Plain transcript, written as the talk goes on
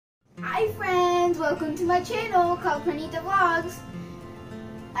Hi friends, welcome to my channel called Pranita Vlogs.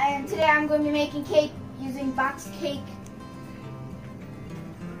 And today I'm going to be making cake using box cake.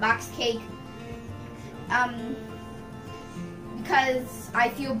 Because I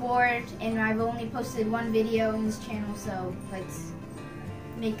feel bored and I've only posted one video in this channel, so let's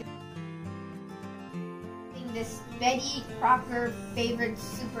make this Betty Crocker favorite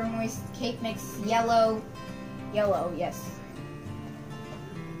super moist cake mix yellow, yes.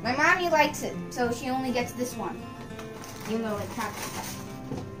 My mommy likes it, so she only gets this one, even though it has.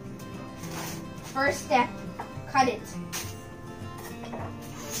 First step, cut it.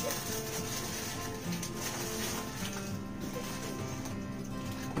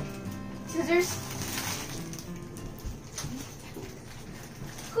 Scissors.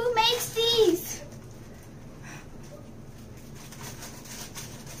 Who makes these?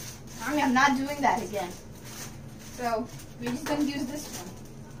 Mommy, I'm not doing that again. So, we're just going to use this one.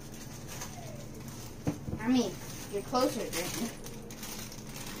 I mean, you're closer, Brittany.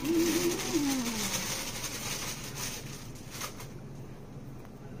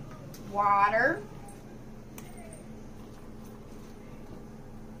 Water.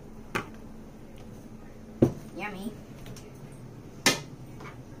 Yummy.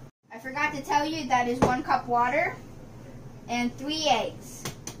 I forgot to tell you that is 1 cup water and 3 eggs.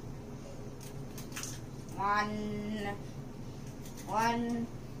 One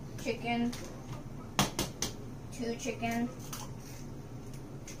chicken. 2 chicken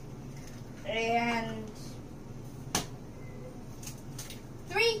and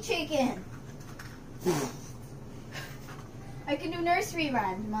 3 chicken. I can do nursery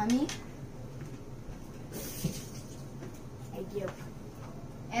rhymes, Mommy. Thank you.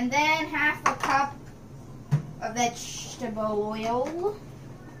 And then half a cup of vegetable oil.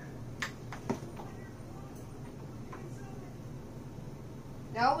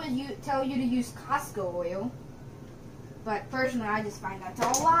 They always tell you to use Costco oil. But personally, I just find that's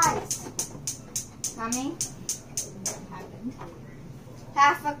all lies. Mommy?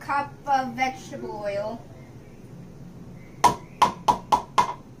 Half a cup of vegetable oil.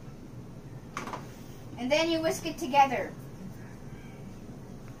 And then you whisk it together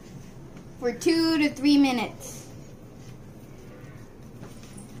for 2 to 3 minutes.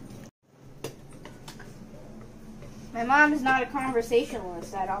 My mom is not a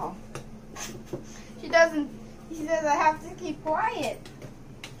conversationalist at all. She says I have to keep quiet.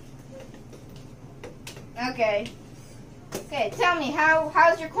 Okay, tell me,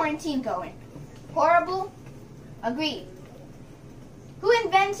 how's your quarantine going? Horrible? Agreed. Who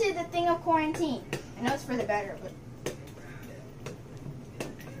invented the thing of quarantine? I know it's for the better, but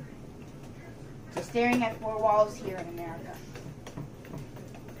just staring at 4 walls here in America.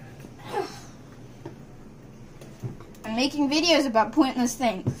 I'm making videos about pointless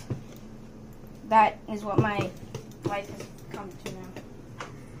things. That is what my life has come to now.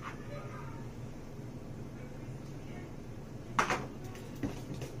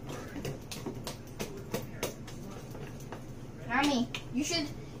 Mommy, you should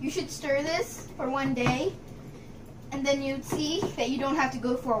stir this for 1 day, and then you'd see that you don't have to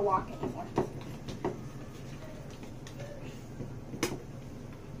go for a walk anymore.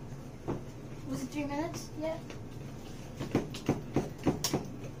 Was it 3 minutes yet?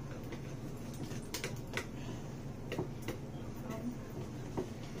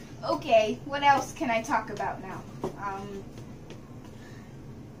 Okay, what else can I talk about now?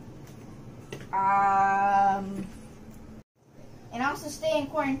 And also stay in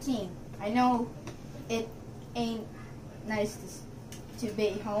quarantine. I know it ain't nice to be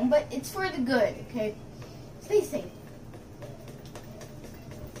home, but it's for the good, okay? Stay safe.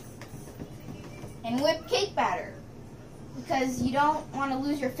 And whip cake batter, because you don't want to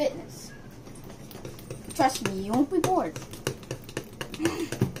lose your fitness. Trust me, you won't be bored.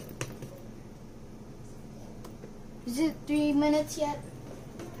 Is it 3 minutes yet?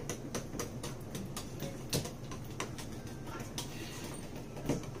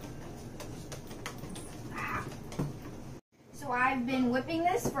 So I've been whipping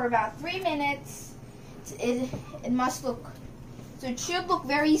this for about 3 minutes. It must look, so it should look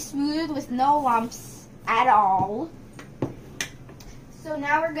very smooth with no lumps at all. So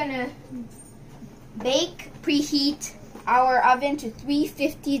now we're gonna preheat our oven to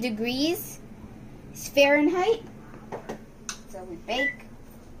 350 degrees Fahrenheit. So we bake,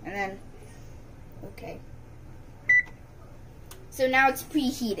 and then, okay. So now it's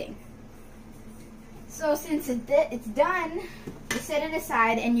preheating. So since it's done, you set it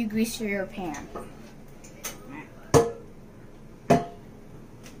aside and you grease your pan.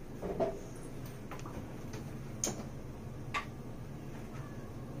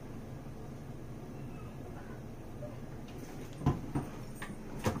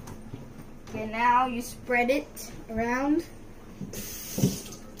 Okay, now you spread it around.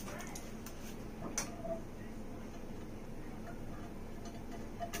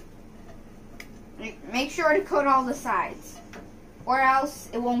 Make sure to coat all the sides, or else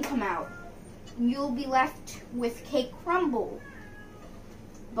it won't come out. You'll be left with cake crumble,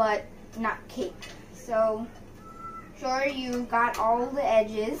 but not cake. So, sure you got all the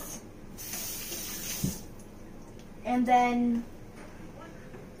edges. And then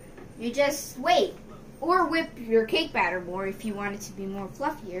you just wait, or whip your cake batter more if you want it to be more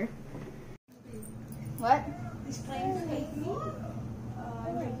fluffier. What? He's playing to make me.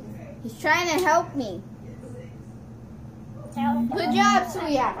 He's trying to help me. Good job,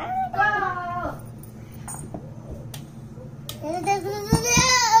 Surya. Go!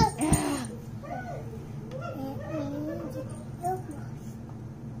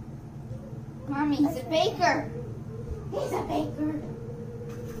 Mommy, he's a baker. He's a baker.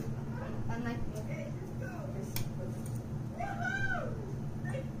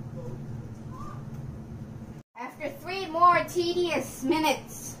 After 3 more tedious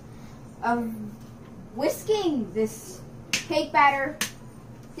minutes of whisking this cake batter,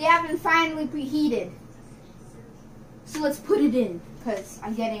 the oven finally preheated. So let's put it in, because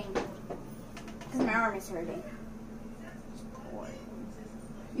my arm is hurting.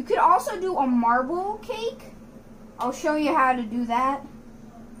 You could also do a marble cake. I'll show you how to do that.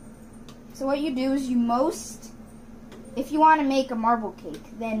 So what you do is if you want to make a marble cake,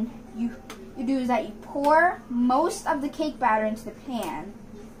 then you do is that you pour most of the cake batter into the pan,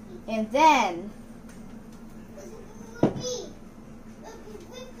 and then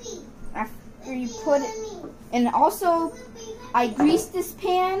after you put it, and also I greased this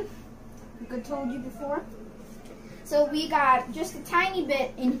pan, like I told you before. So we got just a tiny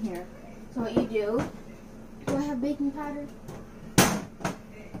bit in here. So what you do I have baking powder?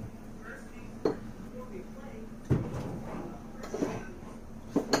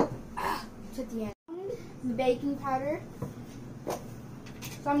 To the end, the baking powder.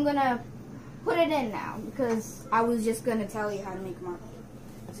 So I'm gonna put it in now because I was just gonna tell you how to make marble.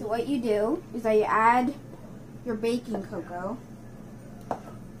 So what you do is that you add your baking cocoa,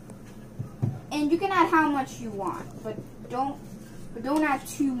 and you can add how much you want, but don't add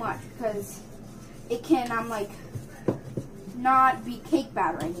too much because it can not be cake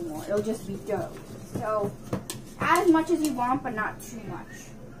batter anymore. It'll just be dough. So add as much as you want, but not too much.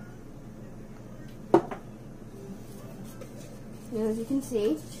 As you can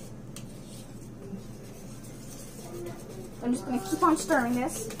see, I'm just going to keep on stirring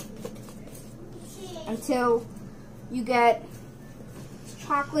this until you get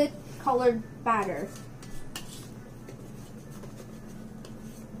chocolate colored batter.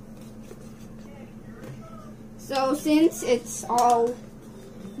 So since it's all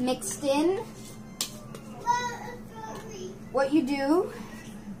mixed in, what you do,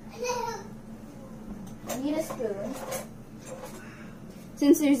 you need a spoon.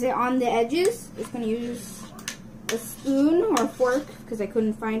 Since there's it on the edges, I'm just going to use a spoon or a fork because I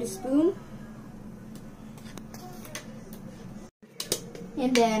couldn't find a spoon.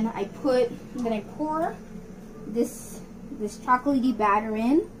 And then I pour this chocolatey batter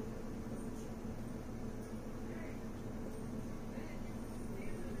in.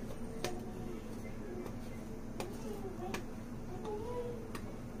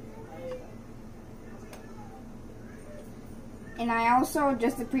 And I also,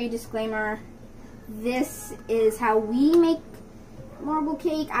 just a pre-disclaimer, this is how we make marble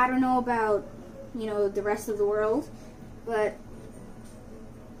cake. I don't know about, the rest of the world, but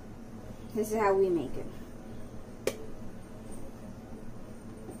this is how we make it.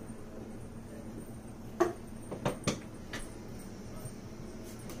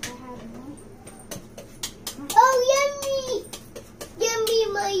 Oh, yummy! Yummy,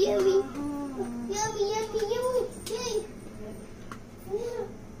 my yummy. Yummy, yummy, yummy. Yay.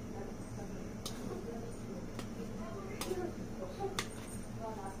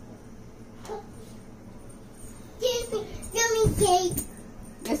 Yummy cake.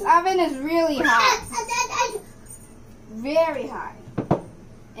 This oven is really hot. Very hot.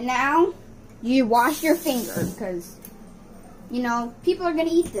 And now you wash your finger because, people are going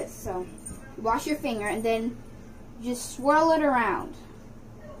to eat this. So you wash your finger and then just swirl it around.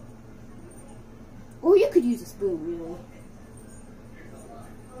 Or you could use a spoon, really.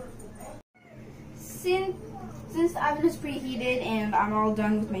 Since the oven is preheated and I'm all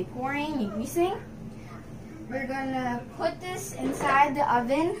done with my pouring and greasing, we're gonna put this inside the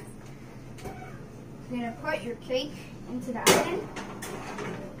oven. You're gonna put your cake into the oven.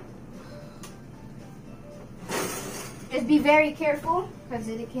 Just be very careful because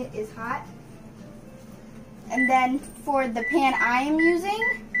it is hot. And then for the pan I am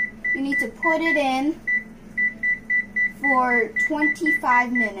using, you need to put it in for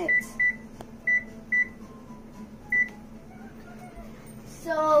 25 minutes.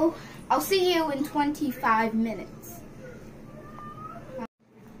 So I'll see you in 25 minutes.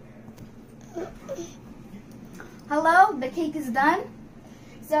 Hello, the cake is done.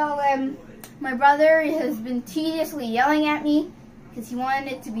 So my brother has been tediously yelling at me because he wanted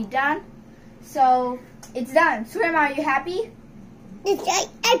it to be done. So it's done. Surya, are you happy? It's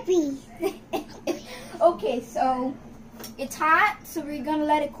happy. Okay, so it's hot, so we're gonna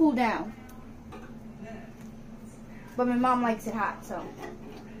let it cool down. But my mom likes it hot, so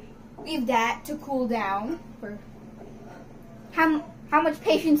leave that to cool down. For how much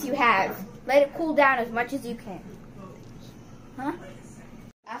patience you have. Let it cool down as much as you can. Huh?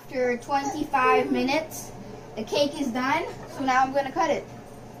 After 25 minutes, the cake is done, so now I'm gonna cut it.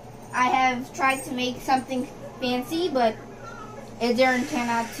 I have tried to make something fancy, but it didn't turn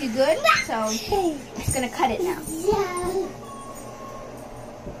out too good, so I'm just gonna cut it now. Yeah.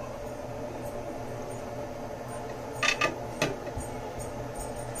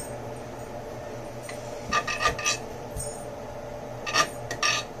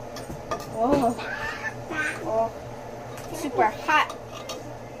 Whoa. Oh, super hot.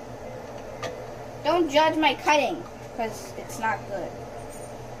 Don't judge my cutting, because it's not good.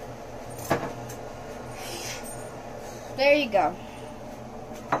 There you go.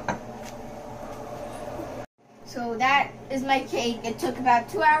 So that is my cake. It took about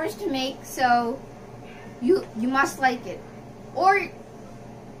 2 hours to make, so you must like it. Or,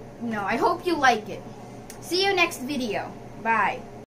 no, I hope you like it. See you next video. Bye.